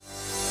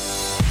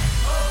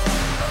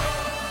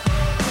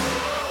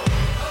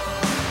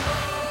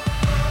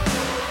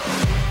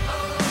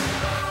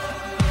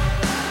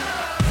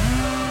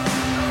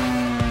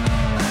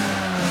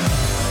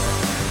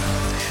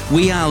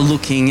We are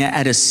looking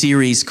at a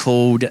series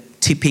called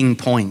Tipping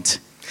Point.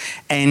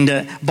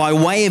 And by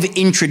way of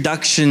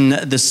introduction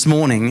this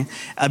morning,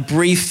 a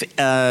brief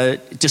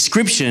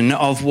description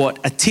of what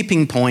a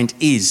tipping point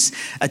is.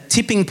 A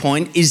tipping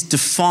point is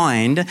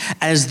defined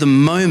as the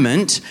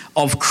moment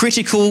of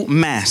critical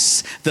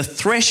mass, the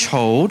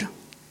threshold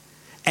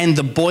and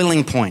the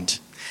boiling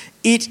point.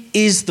 It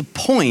is the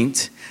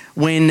point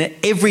when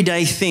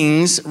everyday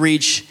things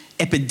reach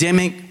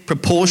epidemic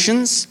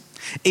proportions.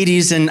 It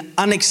is an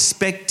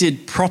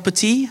unexpected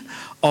property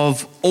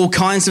of all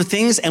kinds of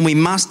things, and we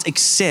must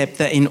accept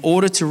that in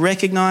order to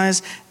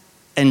recognize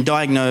and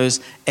diagnose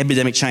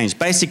epidemic change.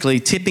 Basically,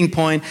 tipping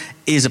point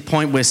is a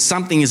point where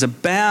something is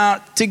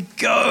about to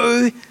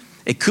go.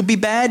 It could be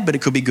bad, but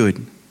it could be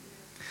good.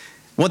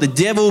 What the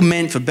devil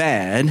meant for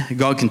bad,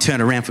 God can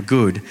turn around for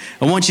good.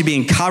 I want you to be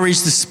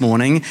encouraged this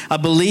morning. I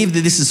believe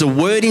that this is a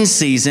word in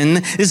season.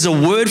 This is a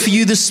word for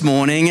you this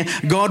morning.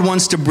 God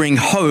wants to bring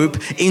hope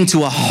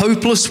into a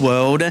hopeless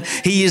world.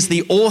 He is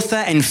the author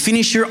and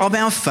finisher of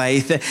our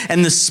faith.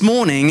 And this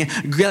morning,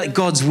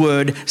 God's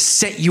word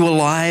set you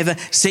alive,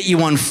 set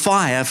you on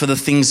fire for the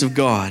things of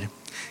God.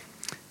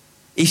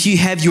 If you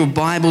have your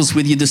Bibles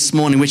with you this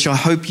morning, which I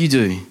hope you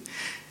do,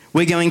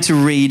 we're going to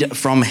read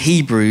from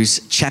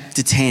Hebrews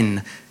chapter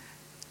 10,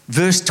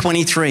 verse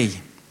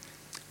 23.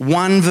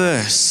 One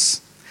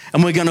verse.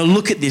 And we're going to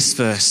look at this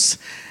verse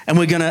and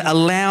we're going to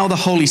allow the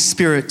Holy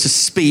Spirit to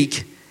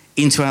speak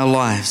into our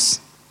lives.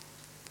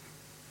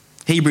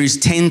 Hebrews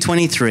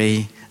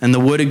 10:23, and the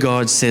Word of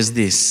God says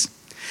this: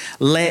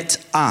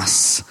 "Let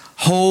us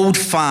hold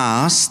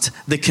fast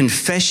the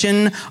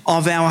confession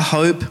of our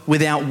hope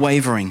without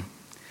wavering,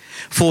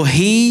 for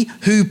he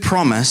who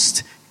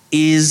promised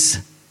is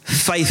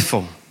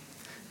faithful."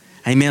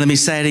 Amen. Let me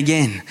say it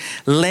again.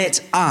 Let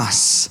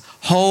us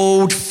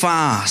hold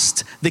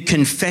fast the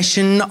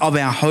confession of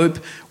our hope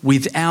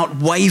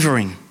without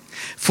wavering,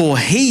 for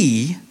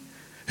he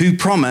who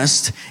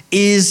promised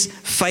is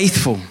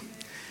faithful.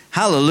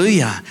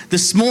 Hallelujah.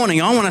 This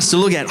morning, I want us to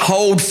look at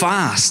hold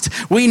fast.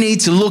 We need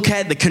to look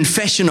at the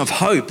confession of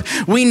hope.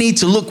 We need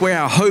to look where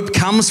our hope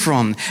comes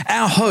from.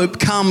 Our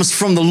hope comes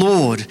from the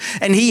Lord,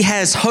 and he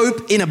has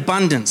hope in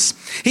abundance.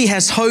 He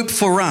has hope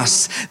for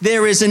us.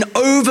 There is an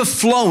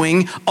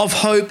overflowing of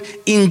hope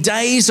in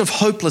days of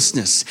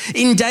hopelessness,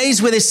 in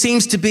days where there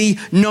seems to be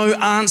no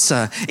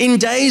answer, in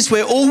days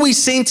where all we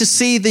seem to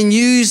see the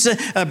news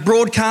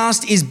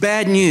broadcast is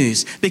bad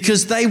news,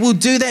 because they will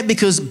do that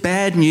because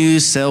bad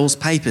news sells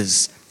papers.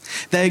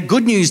 The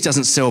good news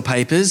doesn't sell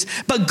papers,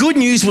 but good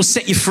news will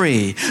set you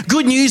free.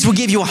 Good news will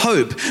give you a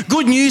hope.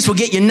 Good news will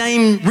get your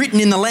name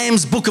written in the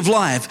Lamb's book of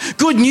life.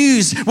 Good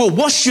news will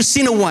wash your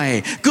sin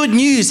away. Good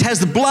news has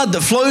the blood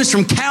that flows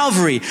from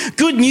Calvary.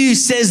 Good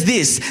news says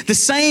this: the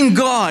same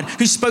God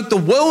who spoke the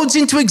worlds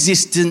into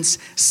existence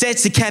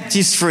sets the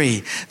captives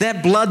free.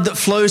 That blood that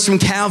flows from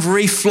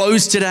Calvary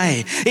flows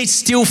today. It's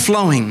still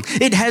flowing.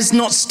 It has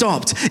not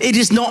stopped. It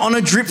is not on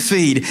a drip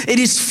feed. It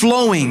is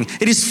flowing.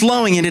 It is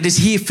flowing, and it is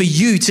here for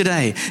you today.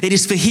 It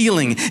is for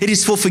healing. It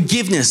is for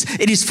forgiveness.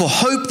 It is for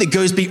hope that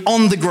goes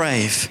beyond the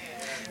grave.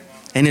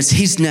 And it's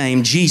his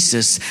name,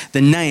 Jesus, the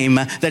name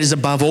that is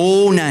above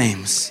all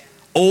names.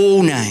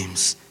 All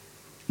names.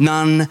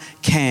 None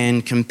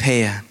can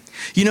compare.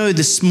 You know,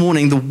 this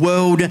morning the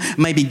world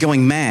may be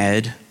going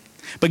mad,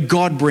 but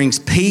God brings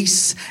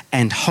peace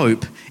and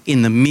hope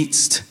in the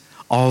midst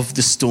of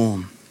the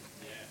storm.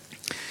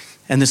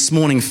 And this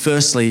morning,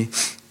 firstly,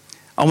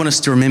 I want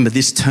us to remember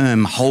this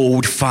term,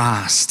 hold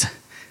fast.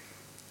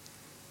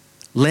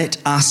 Let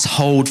us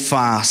hold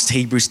fast,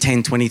 Hebrews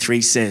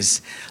 10:23 says.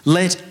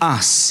 Let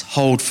us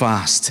hold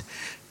fast.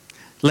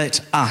 Let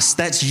us,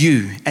 that's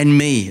you and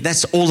me,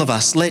 that's all of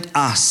us. Let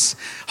us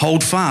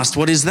hold fast.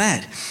 What is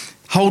that?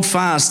 Hold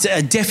fast,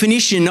 a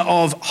definition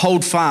of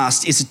hold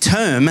fast is a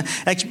term,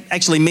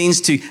 actually means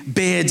to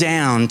bear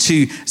down,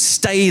 to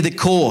stay the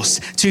course,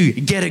 to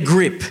get a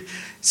grip.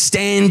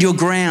 Stand your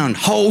ground,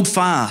 hold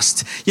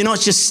fast. You're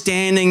not just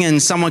standing and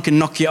someone can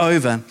knock you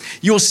over.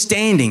 You're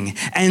standing,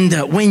 and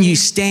when you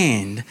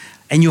stand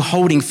and you're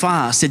holding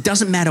fast, it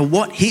doesn't matter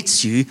what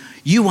hits you,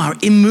 you are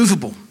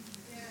immovable.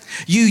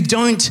 You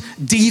don't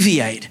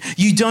deviate.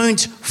 You don't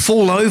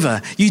fall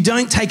over. You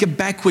don't take a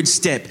backward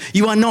step.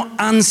 You are not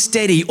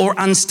unsteady or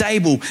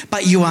unstable,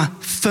 but you are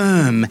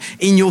firm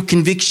in your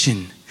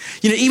conviction.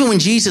 You know, even when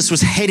Jesus was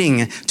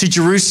heading to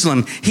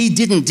Jerusalem, he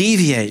didn't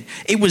deviate.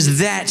 It was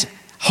that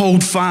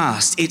hold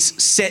fast.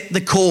 It's set the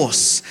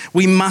course.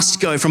 We must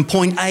go from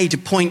point A to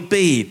point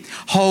B.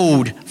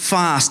 Hold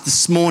fast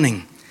this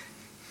morning.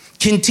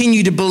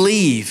 Continue to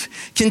believe.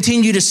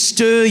 Continue to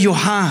stir your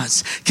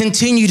hearts.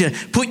 Continue to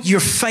put your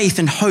faith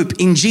and hope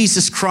in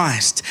Jesus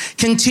Christ.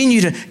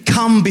 Continue to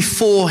come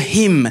before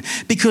him,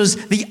 because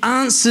the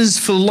answers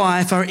for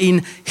life are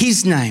in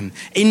his name,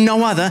 in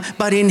no other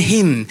but in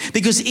him.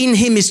 Because in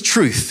him is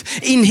truth.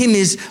 In him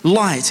is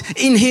light.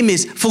 In him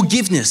is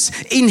forgiveness.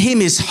 In him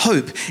is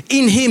hope.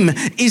 In him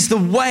is the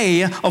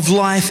way of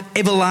life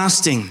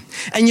everlasting.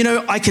 And you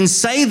know, I can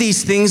say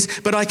these things,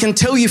 but I can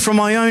tell you from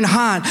my own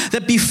heart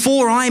that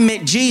before I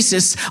met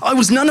Jesus, I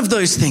was none of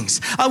those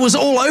things. I was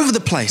all over the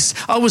place.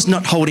 I was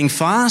not holding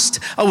fast.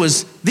 I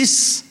was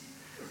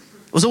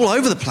all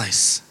over the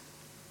place.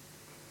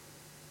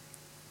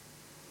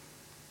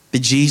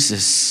 But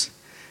Jesus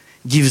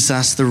gives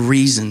us the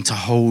reason to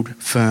hold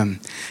firm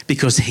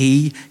because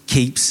he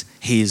keeps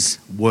his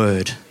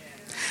word.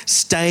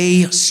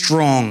 Stay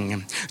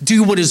strong.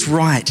 Do what is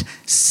right.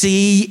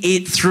 See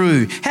it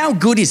through. How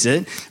good is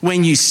it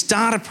when you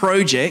start a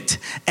project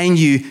and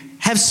you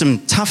have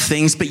some tough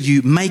things, but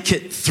you make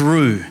it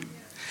through?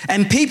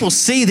 And people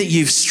see that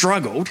you've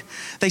struggled.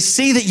 They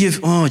see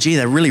that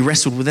they really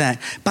wrestled with that,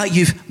 but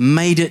you've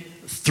made it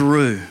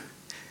through.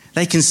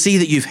 They can see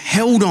that you've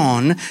held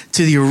on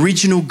to the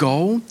original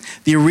goal,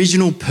 the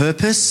original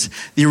purpose,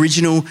 the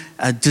original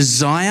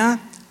desire.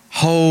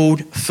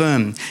 Hold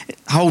firm.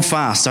 Hold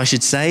fast, I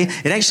should say.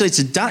 It's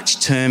a Dutch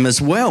term as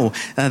well.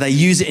 They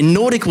use it in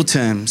nautical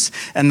terms.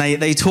 And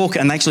they talk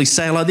and they actually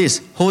say it like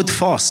this, houd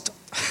vast,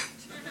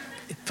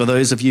 for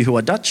those of you who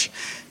are Dutch.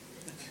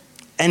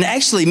 And it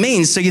actually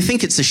means, so you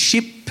think it's a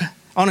ship,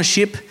 on a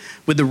ship,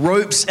 with the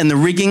ropes and the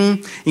rigging.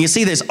 And you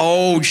see there's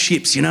old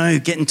ships,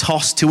 getting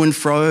tossed to and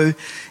fro.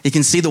 You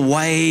can see the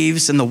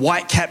waves and the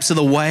white caps of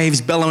the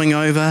waves bellowing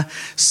over,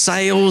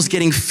 sails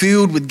getting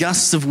filled with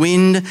gusts of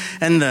wind,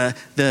 and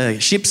the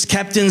ship's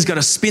captain's got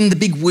to spin the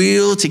big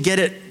wheel to get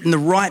it in the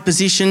right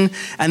position,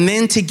 and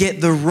then to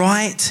get the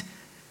right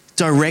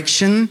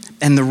direction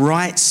and the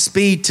right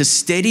speed to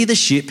steady the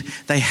ship,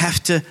 they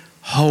have to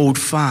hold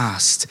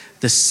fast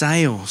the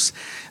sails.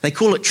 They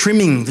call it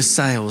trimming the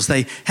sails.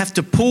 They have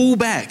to pull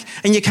back.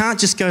 And you can't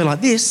just go like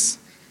this.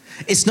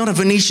 It's not a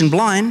Venetian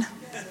blind.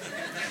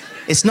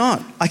 It's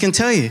not. I can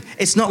tell you.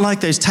 It's not like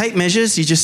those tape measures. You just